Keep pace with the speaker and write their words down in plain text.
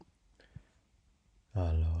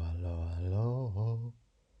Aló, aló, aló.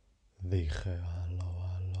 Dije aló,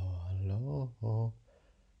 aló, aló.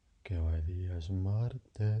 Que hoy día es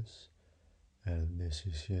martes, el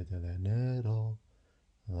 17 de enero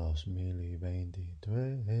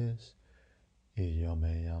 2023. Y yo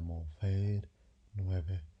me llamo Fair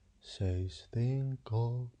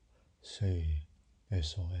 965. Sí,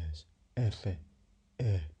 eso es FED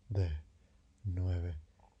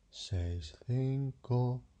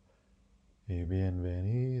 965. Y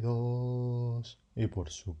bienvenidos, y por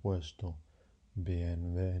supuesto,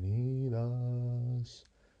 bienvenidas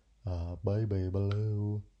a Baby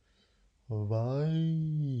Blue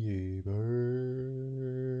Viber.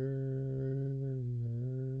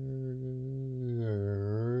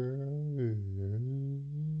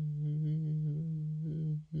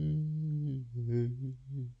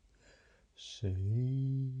 Sí.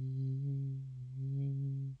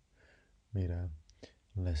 Mira,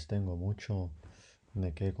 les tengo mucho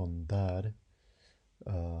de qué contar.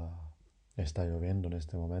 Ah, está lloviendo en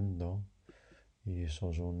este momento y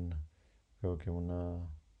eso es creo que un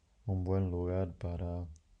buen lugar para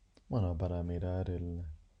mirar el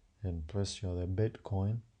precio de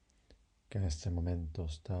Bitcoin, que en este momento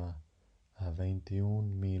está a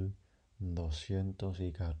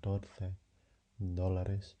 21.214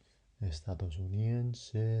 dólares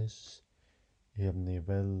estadounidenses y el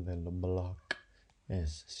nivel del block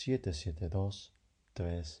es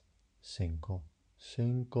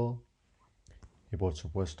 772355. Y por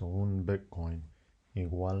supuesto un Bitcoin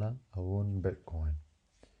iguala a un Bitcoin.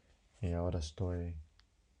 Y ahora estoy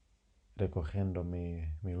recogiendo mi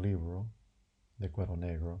libro de cuero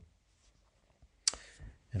negro,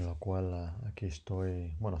 en lo cual aquí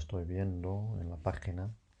estoy viendo en la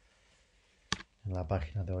página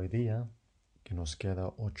de hoy día, que nos queda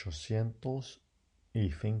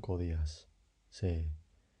 805 días. Sí,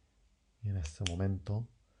 y en este momento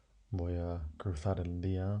voy a cruzar el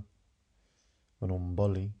día con un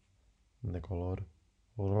boli de color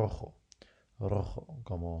rojo,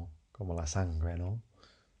 como la sangre, ¿no?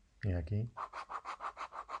 Y aquí,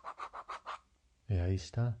 y ahí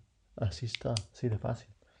está, así de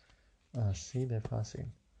fácil, así de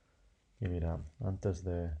fácil. Y mira, antes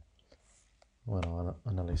de,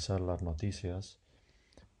 analizar las noticias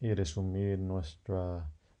y resumir nuestra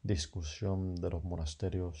discusión de los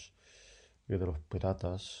monasterios y de los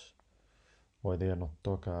piratas, hoy día nos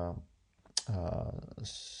toca, ah,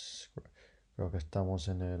 creo que estamos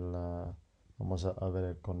vamos a ver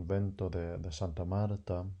el convento de Santa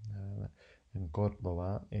Marta en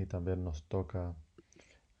Córdoba, y también nos toca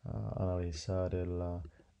analizar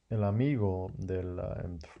el amigo del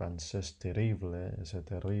francés terrible, ese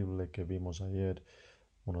terrible que vimos ayer,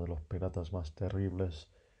 uno de los piratas más terribles,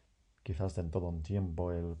 quizás de en todo un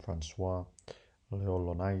tiempo, el François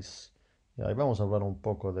Leolonais. Y ahí vamos a hablar un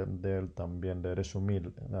poco de él también, de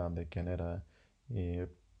resumir de quién era y,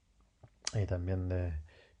 y también de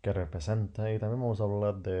qué representa. Y también vamos a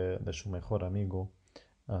hablar de su mejor amigo,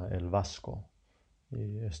 el Vasco.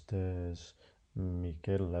 Y este es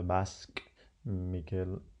Miquel Lebasque,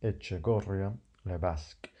 Miquel Echegorria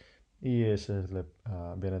Lebasque. Y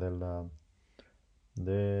viene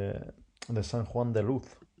de, de San Juan de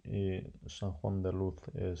Luz. Y San Juan de Luz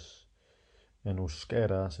es, en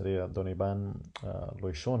euskera, sería Don Iván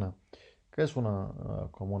Loisona, que es una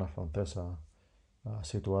comuna francesa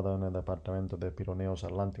situada en el departamento de Pirineos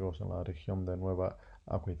Atlánticos, en la región de Nueva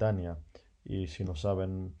Aquitania. Y si no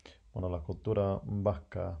saben, la cultura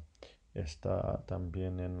vasca está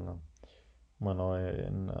también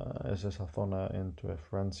es esa zona entre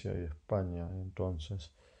Francia y España.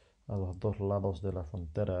 Entonces, a los dos lados de la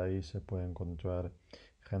frontera ahí se puede encontrar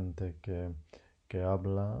gente que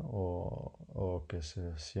habla o que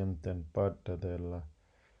se sienten parte de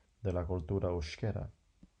la cultura euskera.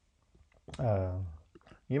 Ah,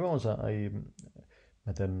 y vamos a ahí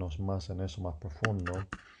meternos más en eso, más profundo.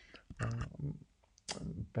 Ah,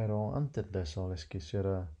 pero antes de eso les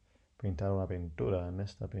quisiera pintar una pintura. En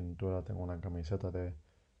esta pintura tengo una camiseta de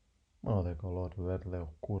color verde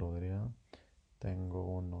oscuro, diría. Tengo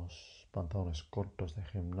unos pantalones cortos de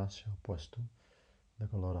gimnasio puesto, de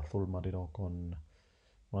color azul marino con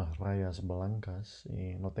unas rayas blancas,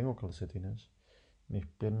 y no tengo calcetines. Mis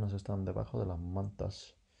piernas están debajo de las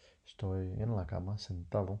mantas. Estoy en la cama,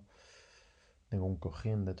 sentado. Tengo un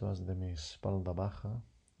cojín detrás de mi espalda baja.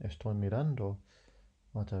 Estoy mirando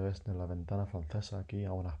a través de la ventana francesa aquí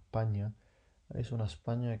a una España. Es una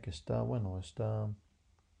España que está bien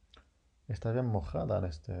mojada en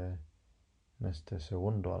este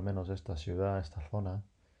segundo, al menos esta ciudad, esta zona,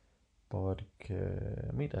 porque,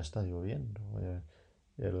 mira, está lloviendo.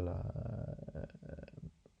 El,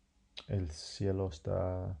 el cielo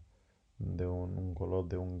está de un color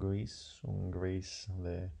de un gris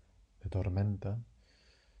de tormenta.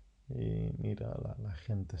 Y mira, la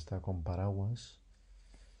gente está con paraguas.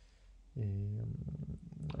 Y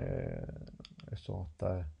eh, eso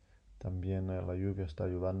está también, la lluvia está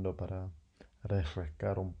ayudando para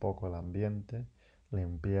refrescar un poco el ambiente,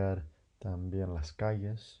 limpiar también las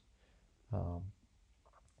calles, ah,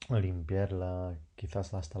 limpiarla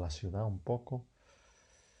quizás hasta la ciudad un poco.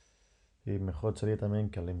 Y mejor sería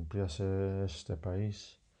también que limpiase este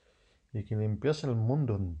país y que limpiase el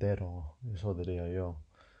mundo entero, eso diría yo.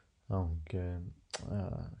 Aunque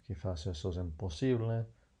quizás eso es imposible,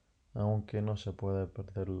 aunque no se puede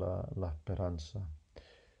perder la esperanza,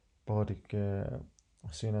 porque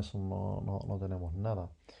sin eso no tenemos nada.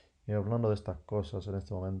 Y hablando de estas cosas, en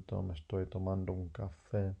este momento me estoy tomando un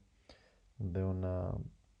café de una,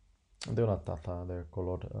 de una taza de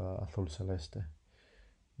color azul celeste.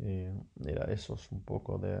 Y mira, eso es un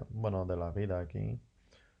poco de, bueno, de la vida aquí,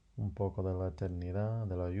 un poco de la eternidad,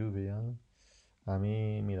 de la lluvia. A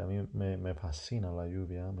mí, mira, a mí me fascina la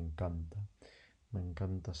lluvia, me encanta. Me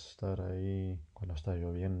encanta estar ahí cuando está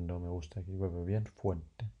lloviendo, me gusta que llueve bien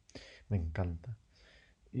fuerte, me encanta.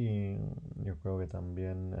 Y yo creo que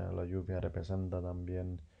también la lluvia representa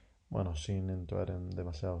también, bueno, sin entrar en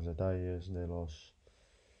demasiados detalles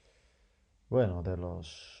bueno,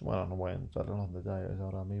 no voy a entrar en los detalles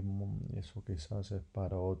ahora mismo, eso quizás es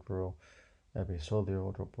para otro episodio,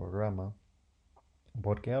 otro programa,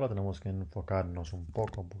 porque ahora tenemos que enfocarnos un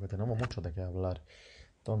poco, porque tenemos mucho de qué hablar.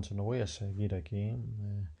 Entonces no voy a seguir aquí,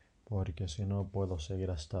 porque si no puedo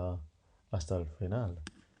seguir hasta el final.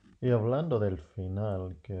 Y hablando del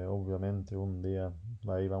final, que obviamente un día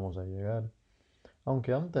ahí vamos a llegar,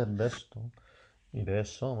 aunque antes de esto y de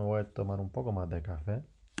eso me voy a tomar un poco más de café.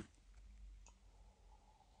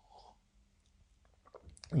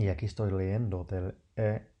 Y aquí estoy leyendo del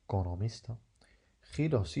Economista.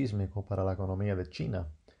 Giro sísmico para la economía de China.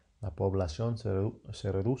 La población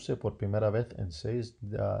se reduce por primera vez en 6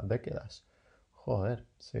 décadas. Joder,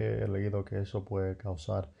 sí he leído que eso puede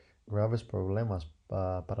causar graves problemas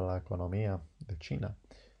para la economía de China.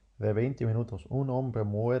 De 20 minutos, un hombre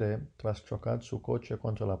muere tras chocar su coche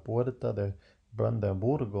contra la puerta de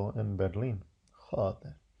Brandenburgo en Berlín.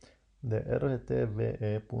 Joder. De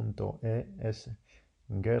rtve.es.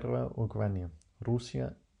 Guerra Ucrania.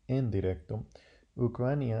 Rusia en directo.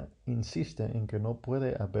 Ucrania insiste en que no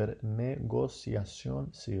puede haber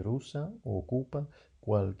negociación si Rusia ocupa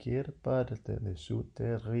cualquier parte de su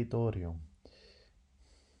territorio.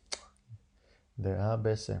 De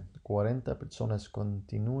ABC, 40 personas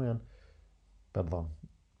continúan, perdón,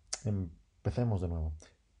 empecemos de nuevo.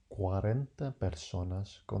 40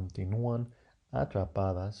 personas continúan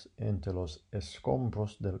atrapadas entre los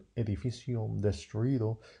escombros del edificio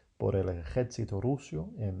destruido por el ejército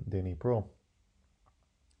ruso en Dnipro.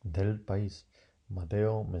 Del país,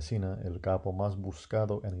 Matteo Messina, el capo más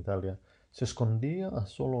buscado en Italia, se escondía a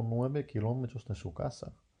solo 9 kilómetros de su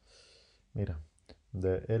casa. Mira,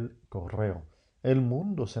 de El Correo. El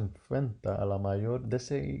mundo se enfrenta a la mayor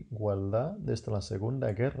desigualdad desde la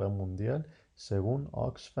Segunda Guerra Mundial, según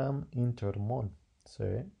Oxfam Intermón.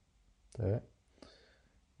 Sí, sí.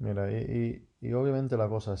 Mira, y obviamente la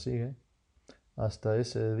cosa sigue hasta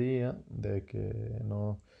ese día de que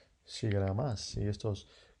no siga más. Y esto es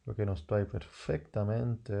lo que nos trae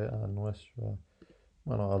perfectamente a nuestra,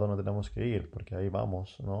 bueno, a donde tenemos que ir, porque ahí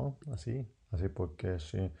vamos, ¿no? Así porque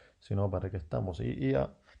si no, ¿para qué estamos?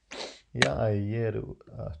 Ya ayer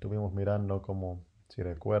estuvimos mirando como, si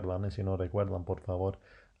recuerdan, y si no recuerdan, por favor,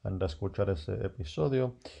 anda a escuchar ese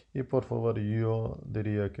episodio. Y por favor, yo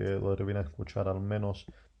diría que lo deberían escuchar al menos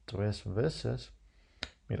 3 veces.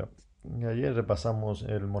 Mira, ayer repasamos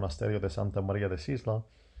el monasterio de Santa María de Sisla,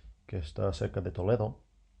 que está cerca de Toledo,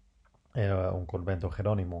 un convento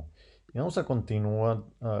jerónimo. Y vamos a continuar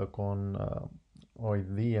con hoy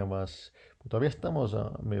día más. Todavía estamos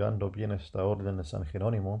mirando bien esta orden de San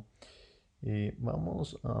Jerónimo. Y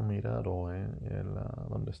vamos a mirar hoy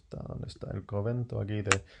 ¿dónde está? ¿Dónde está? El convento aquí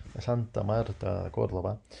de Santa Marta de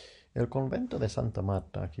Córdoba. El convento de Santa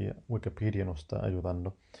Marta, aquí Wikipedia nos está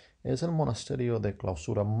ayudando, es el monasterio de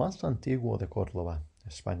clausura más antiguo de Córdoba,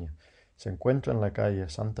 España. Se encuentra en la calle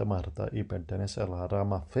Santa Marta y pertenece a la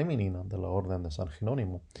rama femenina de la Orden de San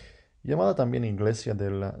Jerónimo, llamada también Iglesia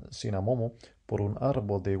del Cinamomo por un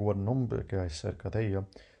árbol de igual nombre que hay cerca de ella.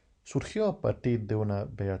 Surgió a partir de una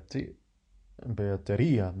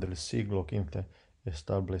beatería del siglo XV,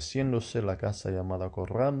 estableciéndose la casa llamada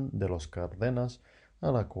Corral de los Cárdenas,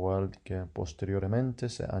 a la cual que posteriormente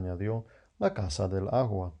se añadió la Casa del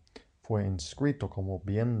Agua. Fue inscrito como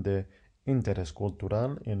bien de Interés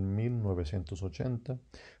cultural en 1980.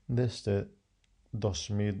 Desde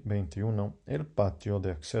 2021, el patio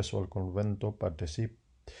de acceso al convento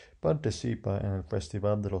participa en el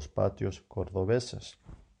Festival de los Patios Cordobeses.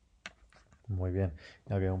 Muy bien,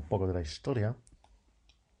 ya había un poco de la historia.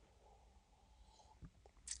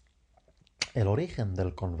 El origen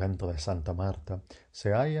del convento de Santa Marta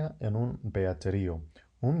se halla en un beaterío,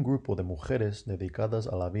 un grupo de mujeres dedicadas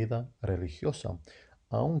a la vida religiosa,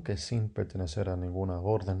 aunque sin pertenecer a ninguna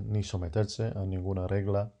orden ni someterse a ninguna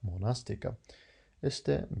regla monástica.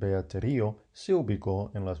 Este beaterío se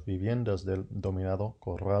ubicó en las viviendas del dominado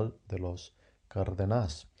Corral de los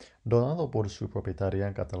Cárdenas, donado por su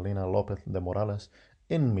propietaria Catalina López de Morales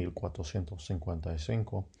en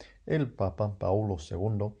 1455. El Papa Paulo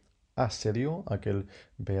II accedió a que el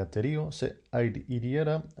beaterío se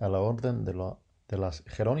adhiriera a la orden de las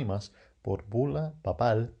Jerónimas por bula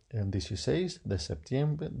papal el 16 de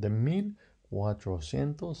septiembre de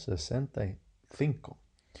 1465.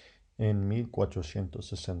 En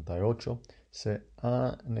 1468 se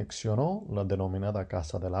anexionó la denominada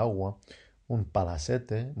Casa del Agua, un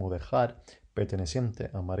palacete mudéjar perteneciente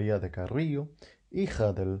a María de Carrillo,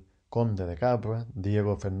 hija del conde de Cabra,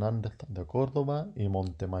 Diego Fernández de Córdoba y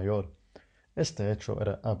Montemayor. Este hecho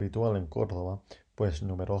era habitual en Córdoba, pues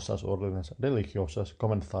numerosas órdenes religiosas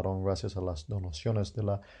comenzaron gracias a las donaciones de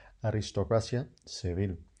la aristocracia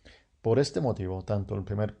civil. Por este motivo, tanto el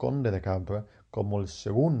primer conde de Cabra como el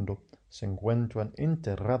segundo se encuentran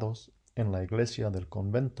enterrados en la iglesia del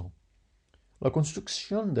convento. La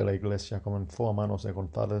construcción de la iglesia comenzó a manos de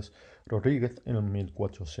González Rodríguez en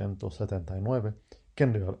 1479,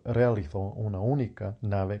 quien realizó una única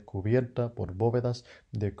nave cubierta por bóvedas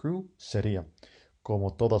de crucería,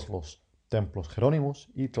 como todos los templos jerónimos,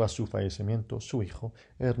 y tras su fallecimiento su hijo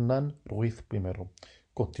Hernán Ruiz I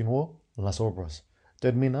continuó las obras,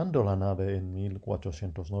 terminando la nave en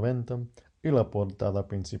 1490 y la portada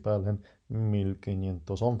principal en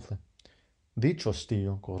 1511. Dicho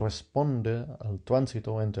estilo corresponde al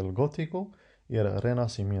tránsito entre el gótico y el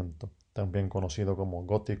renacimiento, también conocido como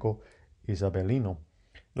gótico isabelino.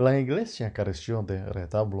 La iglesia careció de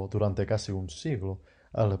retablo durante casi un siglo,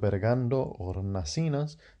 albergando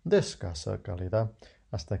hornacinas de escasa calidad,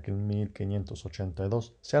 hasta que en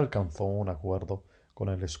 1582 se alcanzó un acuerdo con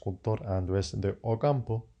el escultor Andrés de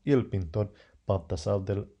Ocampo y el pintor Baltasar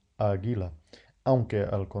del Águila, aunque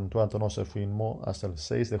el contrato no se firmó hasta el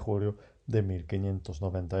 6 de julio de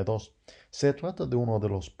 1592. Se trata de uno de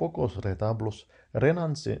los pocos retablos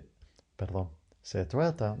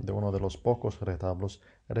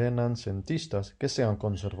renacentistas que se han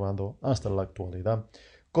conservado hasta la actualidad,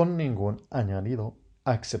 con ningún añadido,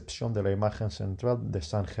 a excepción de la imagen central de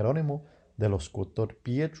San Jerónimo del escultor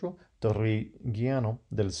Pietro Torrigiano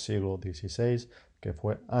del siglo XVI, que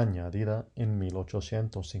fue añadida en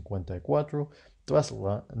 1854 tras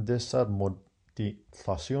la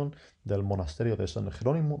desarmonización del monasterio de San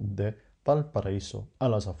Jerónimo de Valparaíso, a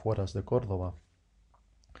las afueras de Córdoba.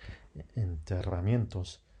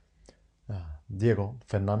 Enterramientos: Diego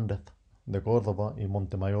Fernández de Córdoba y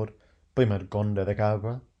Montemayor, primer conde de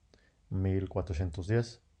Cabra,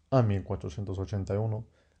 1410 a 1481,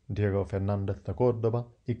 Diego Fernández de Córdoba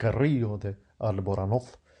y Carrillo de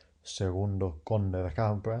Alboranoz, segundo conde de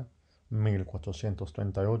Cabra,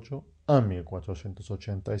 1438 a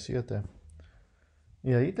 1487.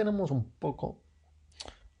 Y ahí tenemos un poco,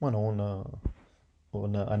 bueno, un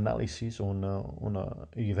análisis, una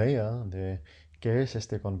idea de qué es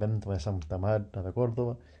este convento de Santa Marta de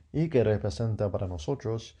Córdoba y qué representa para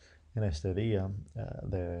nosotros en este día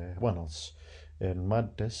el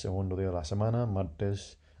martes, segundo día de la semana,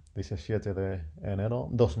 martes 17 de enero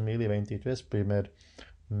 2023, primer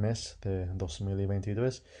mes de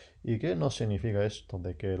 2023. ¿Y qué nos significa esto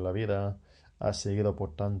de que la vida ha seguido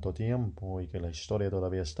por tanto tiempo y que la historia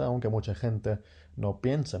todavía está, aunque mucha gente no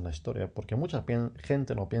piensa en la historia, porque mucha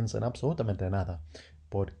gente no piensa en absolutamente nada,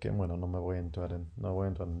 porque, bueno, no voy a entrar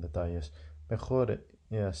en detalles. Mejor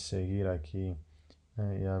seguir aquí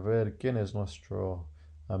y a ver quién es nuestro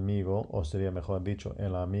amigo, o sería mejor dicho,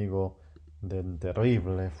 el amigo del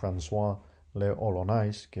terrible François Le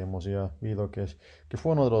Olonais, que hemos ya visto que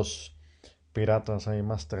fue uno de los piratas ahí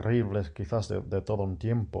más terribles quizás de todo un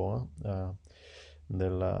tiempo,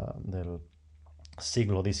 del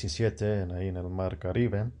siglo XVII ahí en el Mar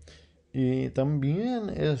Caribe. Y también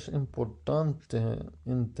es importante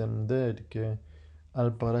entender que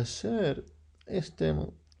al parecer este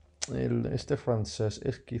francés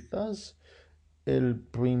es quizás el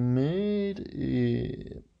primer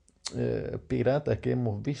pirata que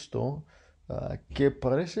hemos visto, que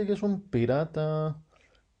parece que es un pirata,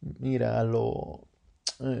 mira,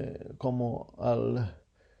 como al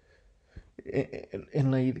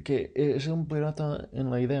que es un pirata en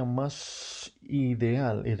la idea más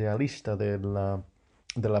idealista de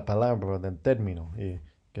la palabra, del término. Y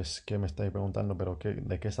que es que me estáis preguntando, pero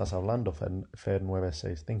 ¿de qué estás hablando, Fer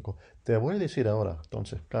 965? Te voy a decir ahora,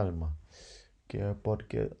 entonces calma. Que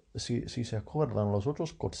porque si se acuerdan, los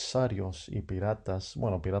otros corsarios y piratas,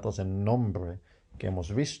 bueno, piratas en nombre que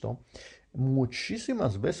hemos visto,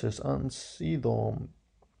 muchísimas veces han sido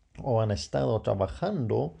o han estado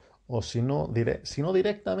trabajando, o si no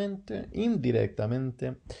directamente,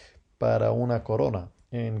 indirectamente, para una corona.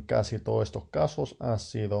 En casi todos estos casos ha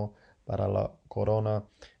sido para la corona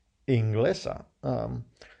inglesa.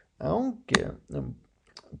 Aunque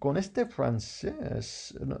con este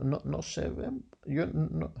francés no se ve, yo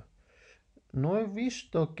no he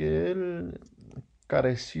visto que él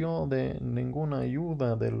careció de ninguna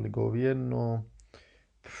ayuda del gobierno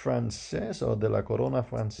francés o de la corona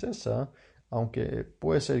francesa, aunque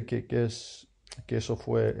puede ser que eso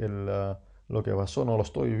fue lo que pasó, no lo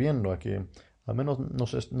estoy viendo aquí. Al menos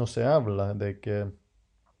no se habla de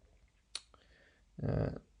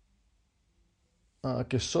eh,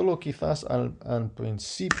 que solo quizás al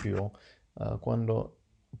principio, cuando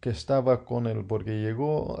que estaba con él, porque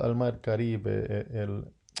llegó al Mar Caribe,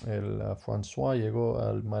 François llegó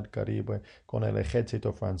al Mar Caribe con el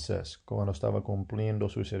ejército francés, cuando estaba cumpliendo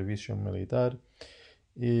su servicio militar,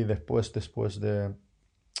 y después eh,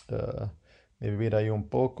 de vivir ahí un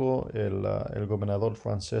poco, el gobernador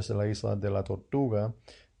francés de la isla de la Tortuga,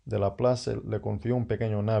 de la Plaza, le confió un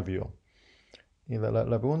pequeño navío. Y la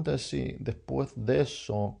pregunta es si después de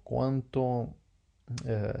eso, ¿cuánto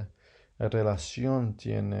eh, relación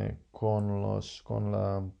tiene con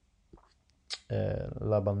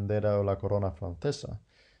la bandera o la corona francesa?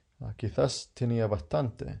 Quizás tenía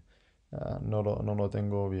bastante. No lo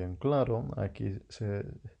tengo bien claro. Aquí se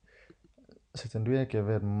tendría que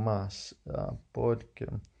ver más, porque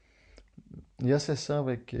ya se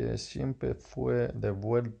sabe que siempre fue de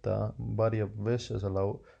vuelta varias veces a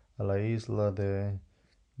la isla de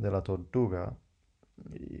la Tortuga.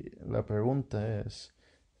 Y la pregunta es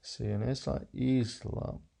si en esa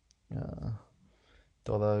isla ah,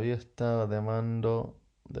 todavía estaba de mando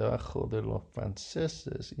debajo de los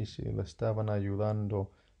franceses y si le estaban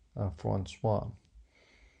ayudando a François.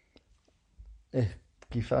 Eh,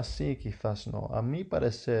 Quizás sí, quizás no. A mi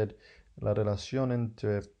parecer, la relación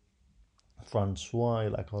entre François y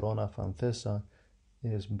la corona francesa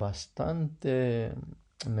es bastante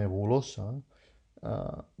nebulosa,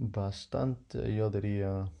 bastante, yo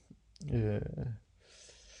diría, eh,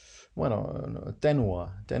 bueno, no,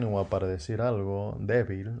 tenua para decir algo,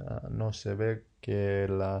 débil. No se ve que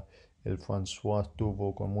el François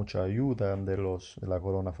tuvo con mucha ayuda de la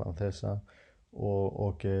corona francesa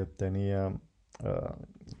o que tenía,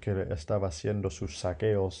 que estaba haciendo sus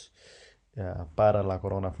saqueos para la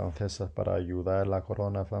corona francesa, para ayudar a la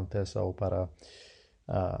corona francesa o para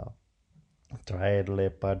ah, traerle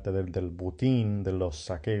parte del botín, de los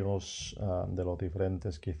saqueos, de los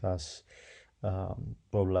diferentes quizás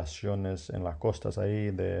poblaciones en las costas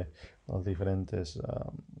ahí, de las diferentes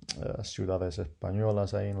ciudades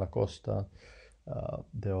españolas ahí en la costa,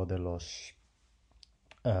 de los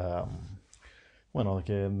uh, bueno,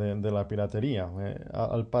 de la piratería.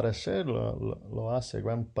 Al parecer lo hace,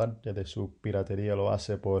 gran parte de su piratería lo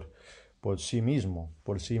hace por sí mismo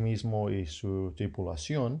y su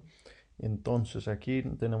tripulación. Entonces aquí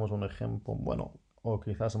tenemos un ejemplo, bueno, o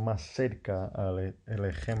quizás más cerca al el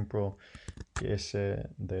ejemplo que ese,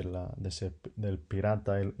 del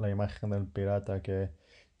pirata, la imagen del pirata que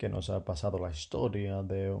nos ha pasado la historia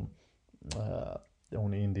de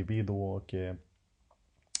un individuo que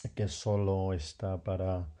solo está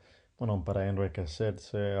bueno, para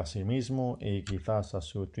enriquecerse a sí mismo y quizás a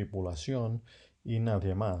su tripulación y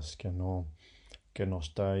nadie más, que no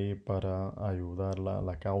está ahí para ayudar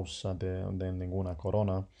la causa de ninguna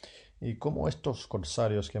corona. Y como estos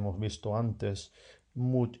corsarios que hemos visto antes,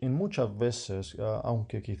 en muchas veces,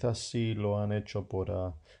 aunque quizás sí lo han hecho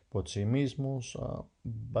por sí mismos,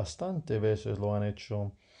 bastante veces lo han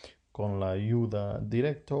hecho con la ayuda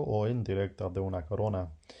directa o indirecta de una corona.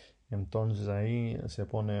 Entonces ahí se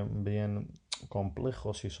pone bien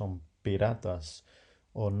complejo si son piratas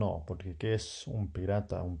o no, porque ¿qué es un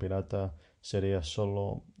pirata? Un pirata sería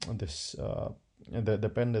solo,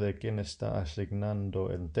 depende de quién está asignando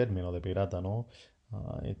el término de pirata, ¿no?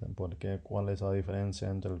 Porque ¿cuál es la diferencia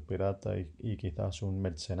entre el pirata y quizás un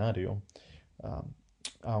mercenario? Ah,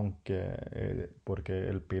 Aunque, porque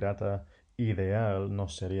el pirata ideal no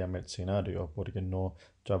sería mercenario, porque no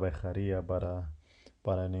trabajaría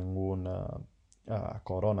para ninguna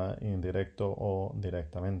corona, indirecto o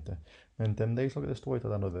directamente. ¿Me entendéis lo que estoy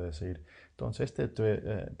tratando de decir? Entonces, este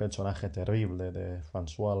personaje terrible de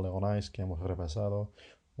François Leonais que hemos repasado,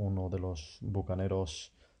 uno de los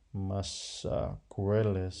bucaneros más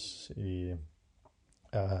crueles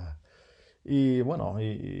ah, y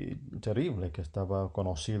terrible, que estaba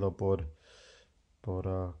conocido por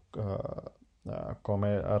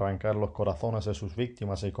arrancar los corazones de sus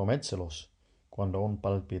víctimas y comérselos cuando aún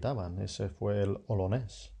palpitaban. Ese fue el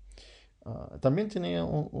olonés. También tenía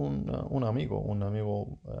un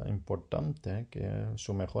amigo importante, que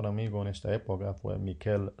su mejor amigo en esta época fue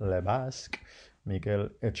Miquel Le Basque,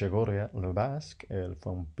 Miquel Echegoria Le Basque. Él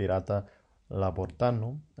fue un pirata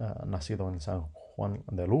labortano, nacido en San Juan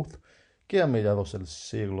de Luz, que a mediados del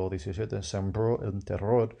siglo XVII sembró el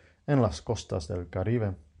terror en las costas del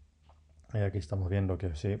Caribe. Y aquí estamos viendo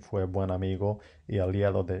que sí, fue buen amigo y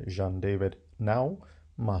aliado de Jean-David Now,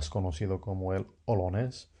 más conocido como el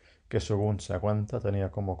Olonés, que según se cuenta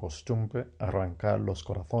tenía como costumbre arrancar los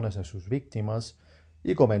corazones de sus víctimas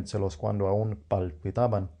y comérselos cuando aún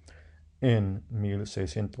palpitaban. En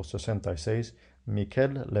 1666,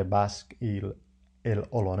 Miquel Le Basque y el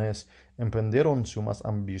Olonés emprendieron su más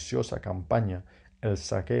ambiciosa campaña, el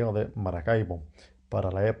saqueo de Maracaibo,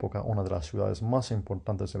 para la época una de las ciudades más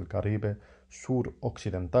importantes del Caribe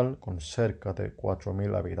suroccidental, con cerca de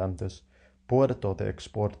 4.000 habitantes, puerto de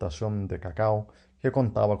exportación de cacao, que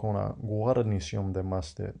contaba con una guarnición de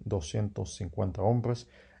más de 250 hombres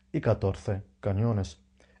y 14 cañones.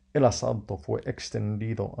 El asalto fue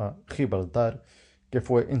extendido a Gibraltar, que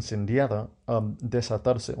fue incendiada al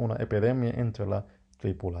desatarse una epidemia entre la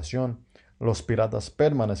tripulación. Los piratas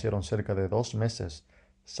permanecieron cerca de 2 meses,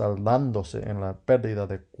 saldándose en la pérdida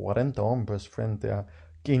de 40 hombres frente a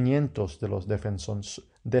 500 de los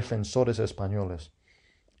defensores españoles.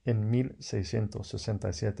 En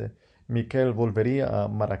 1667, Miquel volvería a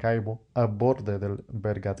Maracaibo a bordo del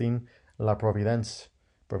bergantín La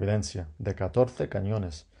Providencia, de 14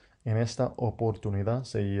 cañones. En esta oportunidad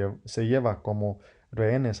se lleva como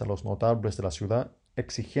rehenes a los notables de la ciudad,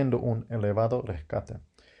 exigiendo un elevado rescate.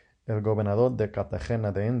 El gobernador de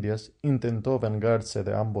Cartagena de Indias intentó vengarse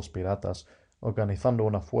de ambos piratas, organizando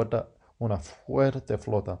una fuerte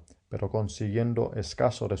flota, pero consiguiendo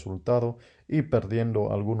escaso resultado y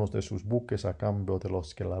perdiendo algunos de sus buques, a cambio de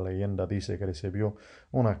los que la leyenda dice que recibió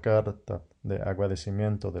una carta de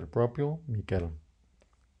agradecimiento del propio Miquel.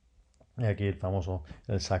 Y aquí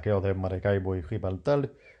el saqueo de Maracaibo y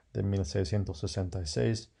Gibraltar de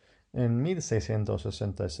 1666. En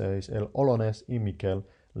 1666, el Olonés y Miquel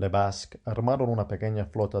Le Basque armaron una pequeña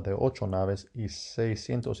flota de 8 naves y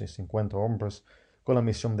 650 hombres, con la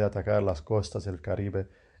misión de atacar las costas del Caribe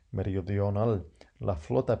meridional. La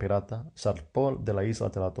flota pirata zarpó de la isla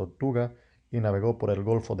de la Tortuga y navegó por el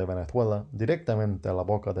Golfo de Venezuela directamente a la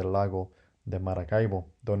boca del lago de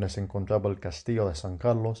Maracaibo, donde se encontraba el castillo de San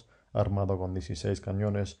Carlos, armado con 16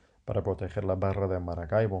 cañones para proteger la barra de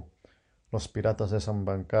Maracaibo. Los piratas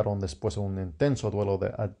desembarcaron después de un intenso duelo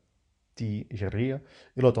de artillería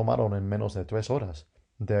y lo tomaron en menos de 3 horas.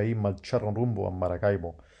 De ahí marcharon rumbo a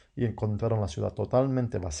Maracaibo y encontraron la ciudad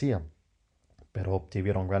totalmente vacía, pero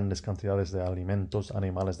obtuvieron grandes cantidades de alimentos,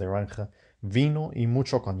 animales de granja, vino y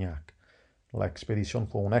mucho coñac. La expedición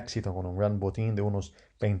fue un éxito, con un gran botín de unos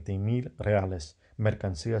 20.000 reales,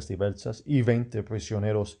 mercancías diversas y 20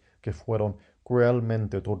 prisioneros que fueron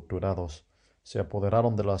cruelmente torturados. Se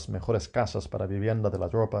apoderaron de las mejores casas para vivienda de la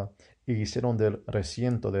tropa y hicieron del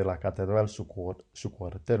recinto de la catedral su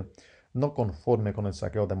cuartel. No conforme con el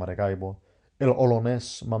saqueo de Maracaibo, el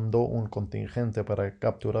Olonés mandó un contingente para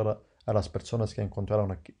capturar a las personas que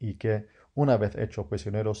encontraron y que, una vez hechos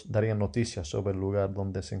prisioneros, darían noticias sobre el lugar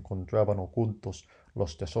donde se encontraban ocultos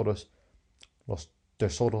los tesoros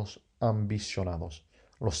ambicionados.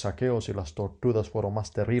 Los saqueos y las torturas fueron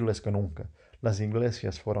más terribles que nunca. Las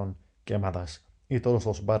iglesias fueron quemadas y todos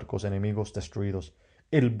los barcos enemigos destruidos.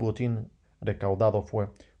 El botín recaudado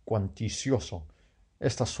fue cuantioso.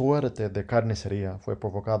 Esta suerte de carnicería fue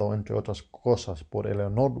provocado, entre otras cosas, por el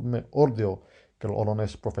enorme odio que el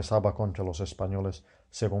Olonés profesaba contra los españoles,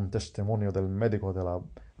 según testimonio del médico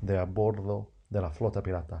de a bordo de la flota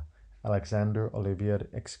pirata, Alexander Olivier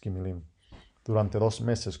Exquemelin. Durante 2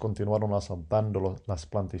 meses continuaron asaltando las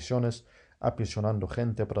plantaciones, aprisionando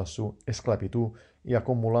gente para su esclavitud y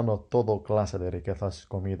acumulando toda clase de riquezas,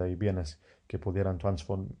 comida y bienes que pudieran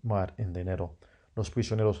transformar en dinero. Los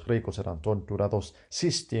prisioneros ricos eran torturados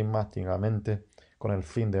sistemáticamente con el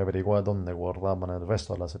fin de averiguar dónde guardaban el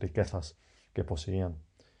resto de las riquezas que poseían.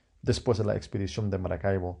 Después de la expedición de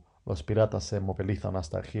Maracaibo, los piratas se movilizan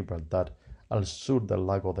hasta Gibraltar, al sur del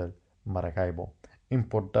lago de Maracaibo.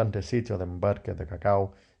 importante sitio de embarque de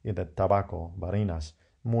cacao y de tabaco, barinas,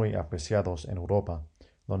 muy apreciados en Europa,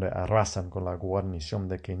 donde arrasan con la guarnición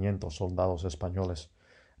de 500 soldados españoles.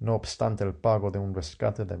 No obstante el pago de un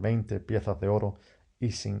rescate de 20 piezas de oro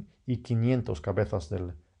y 500 cabezas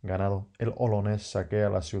del ganado, el olonés saquea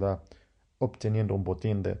la ciudad, obteniendo un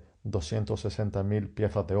botín de 260.000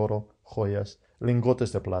 piezas de oro, joyas,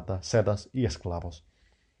 lingotes de plata, sedas y esclavos.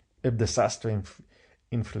 El desastre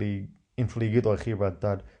infligido a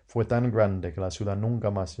Gibraltar fue tan grande que la ciudad nunca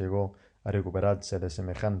más llegó a recuperarse de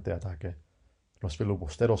semejante ataque. Los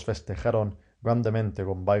filibusteros festejaron grandemente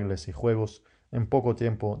con bailes y juegos. En poco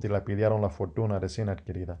tiempo dilapidaron la fortuna recién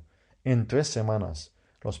adquirida. En 3 semanas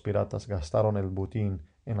los piratas gastaron el botín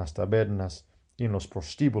en las tabernas y en los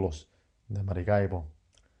prostíbulos de Maracaibo.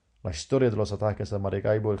 La historia de los ataques de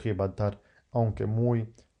Maracaibo y Gibraltar, aunque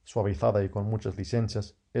muy suavizada y con muchas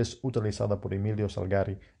licencias, es utilizada por Emilio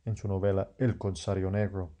Salgari en su novela El Corsario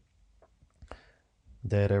Negro.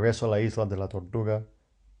 De regreso a la isla de la Tortuga,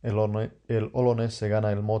 el olonés se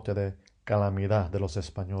gana el mote de calamidad de los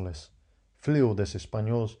españoles. Fliu de los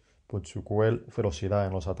españoles por su cruel ferocidad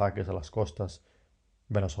en los ataques a las costas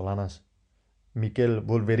venezolanas. Miquel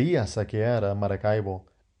volvería a saquear a Maracaibo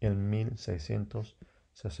en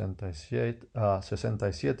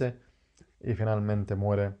 1667 y finalmente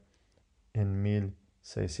muere en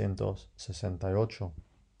 1668.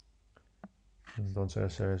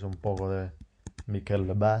 Entonces es un poco de Miquel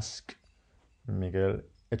le Basque, Miguel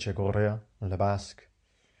Echecorrea le Basque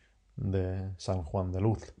de San Juan de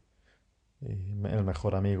Luz, y el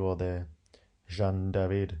mejor amigo de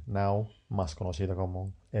Jean-David Nau, más conocido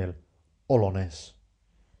como el Olonés.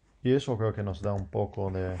 Y eso creo que nos da un poco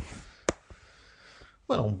de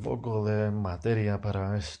materia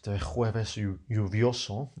para este jueves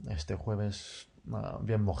lluvioso, este jueves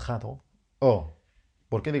bien mojado.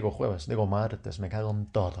 ¿Por qué digo jueves? Digo martes, me cago en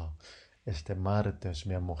todo. Este martes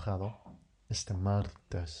bien mojado, este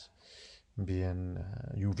martes bien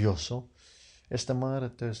lluvioso, este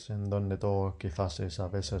martes en donde todo quizás es a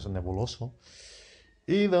veces nebuloso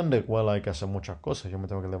y donde igual hay que hacer muchas cosas. Yo me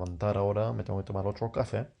tengo que levantar ahora, me tengo que tomar otro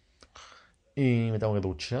café y me tengo que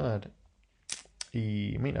duchar.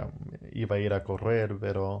 Y mira, iba a ir a correr,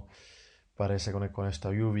 pero parece que con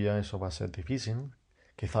esta lluvia eso va a ser difícil.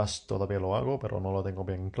 Quizás todavía lo hago, pero no lo tengo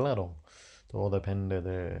bien claro. Todo depende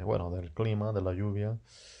del clima, de la lluvia,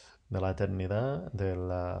 de la eternidad, de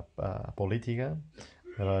la política,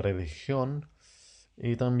 de la religión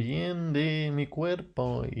y también de mi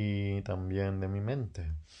cuerpo y también de mi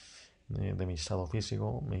mente, de mi estado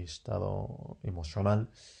físico, mi estado emocional.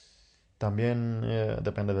 También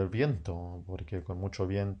depende del viento, porque con mucho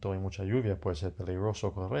viento y mucha lluvia puede ser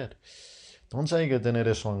peligroso correr. Entonces hay que tener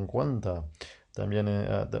eso en cuenta. También,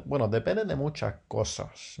 depende de muchas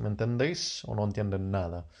cosas, ¿me entendéis? O no entienden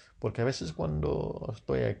nada. Porque a veces cuando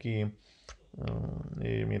estoy aquí,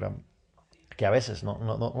 y mira, que a veces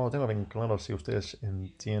no tengo bien claro si ustedes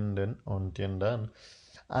entienden o entiendan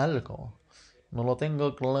algo. No lo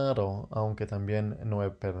tengo claro, aunque también no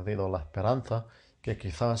he perdido la esperanza que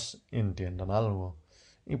quizás entiendan algo.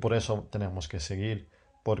 Y por eso tenemos que seguir,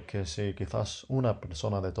 porque si quizás una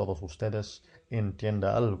persona de todos ustedes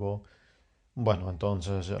entienda algo, bueno,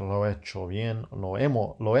 entonces lo he hecho bien, lo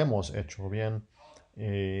hemos hecho bien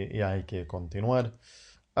y hay que continuar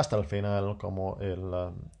hasta el final, como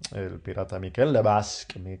el pirata Miquel le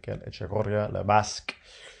Basque, Miquel Echecorria le Basque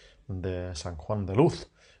de San Juan de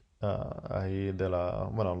Luz, ahí de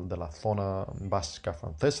la zona vasca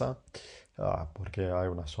francesa, porque hay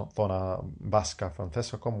una zona vasca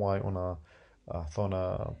francesa como hay una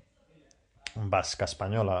zona vasca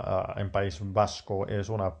española. En País Vasco es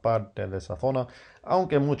una parte de esa zona,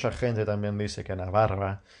 aunque mucha gente también dice que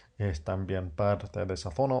Navarra es también parte de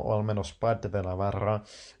esa zona, o al menos parte de Navarra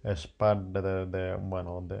es parte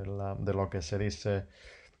de lo que se dice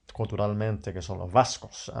culturalmente que son los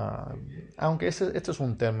vascos. Aunque este es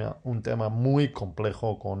un tema muy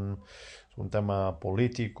complejo, es un tema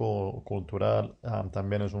político, cultural,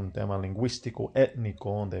 también es un tema lingüístico,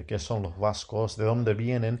 étnico, de qué son los vascos, de dónde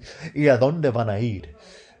vienen y a dónde van a ir.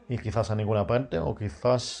 Y quizás a ninguna parte o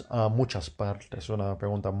quizás a muchas partes. Es una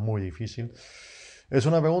pregunta muy difícil. Es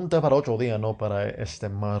una pregunta para otro día, no para este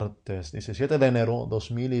martes 17 de enero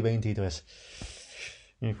 2023.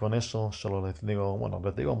 Y con eso solo les digo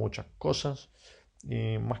muchas cosas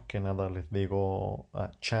y más que nada les digo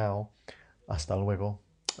chao, hasta luego,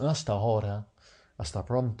 hasta ahora, hasta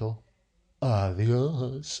pronto,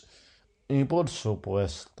 adiós y por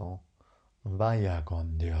supuesto, vaya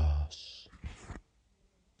con Dios.